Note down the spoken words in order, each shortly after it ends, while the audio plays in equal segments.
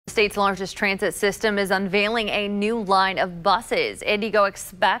The state's largest transit system is unveiling a new line of buses. IndyGo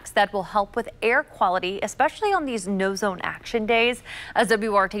expects that will help with air quality, especially on these no-zone action days. As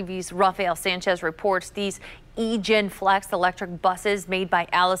WRTV's Rafael Sánchez reports, these eGen Flex electric buses made by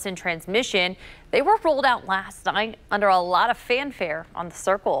Allison Transmission, they were rolled out last night under a lot of fanfare on the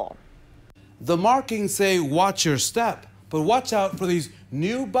circle. The markings say watch your step, but watch out for these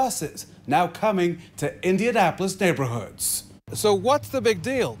new buses now coming to Indianapolis neighborhoods. So what's the big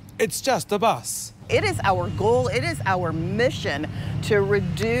deal? It's just a bus. It is our goal, it is our mission to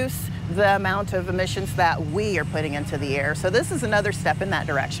reduce the amount of emissions that we are putting into the air. So this is another step in that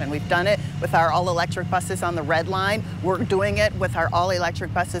direction. We've done it with our all-electric buses on the red line. We're doing it with our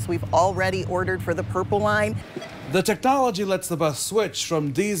all-electric buses we've already ordered for the purple line. The technology lets the bus switch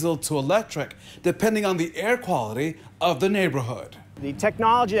from diesel to electric depending on the air quality of the neighborhood. The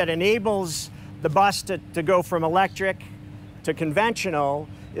technology that enables the bus to go from electric to conventional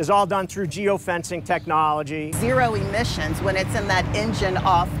is all done through geofencing technology. Zero emissions when it's in that engine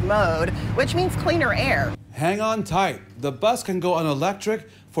off mode, which means cleaner air. Hang on tight. The bus can go on electric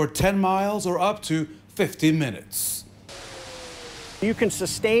for 10 miles or up to 50 minutes. You can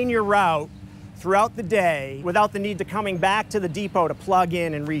sustain your route throughout the day without the need to coming back to the depot to plug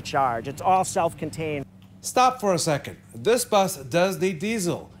in and recharge. It's all self-contained. Stop for a second. This bus does need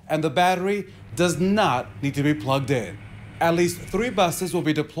diesel, and the battery does not need to be plugged in. At least 3 buses will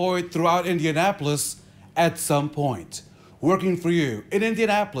be deployed throughout Indianapolis at some point. Working for you in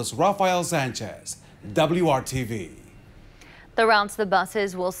Indianapolis, Rafael Sánchez, WRTV. The routes the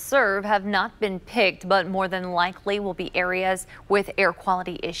buses will serve have not been picked, but more than likely will be areas with air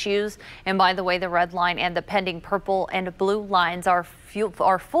quality issues. And by the way, the red line and the pending purple and blue lines are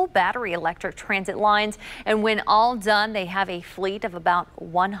full battery electric transit lines. And when all done, they have a fleet of about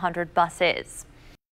 100 buses.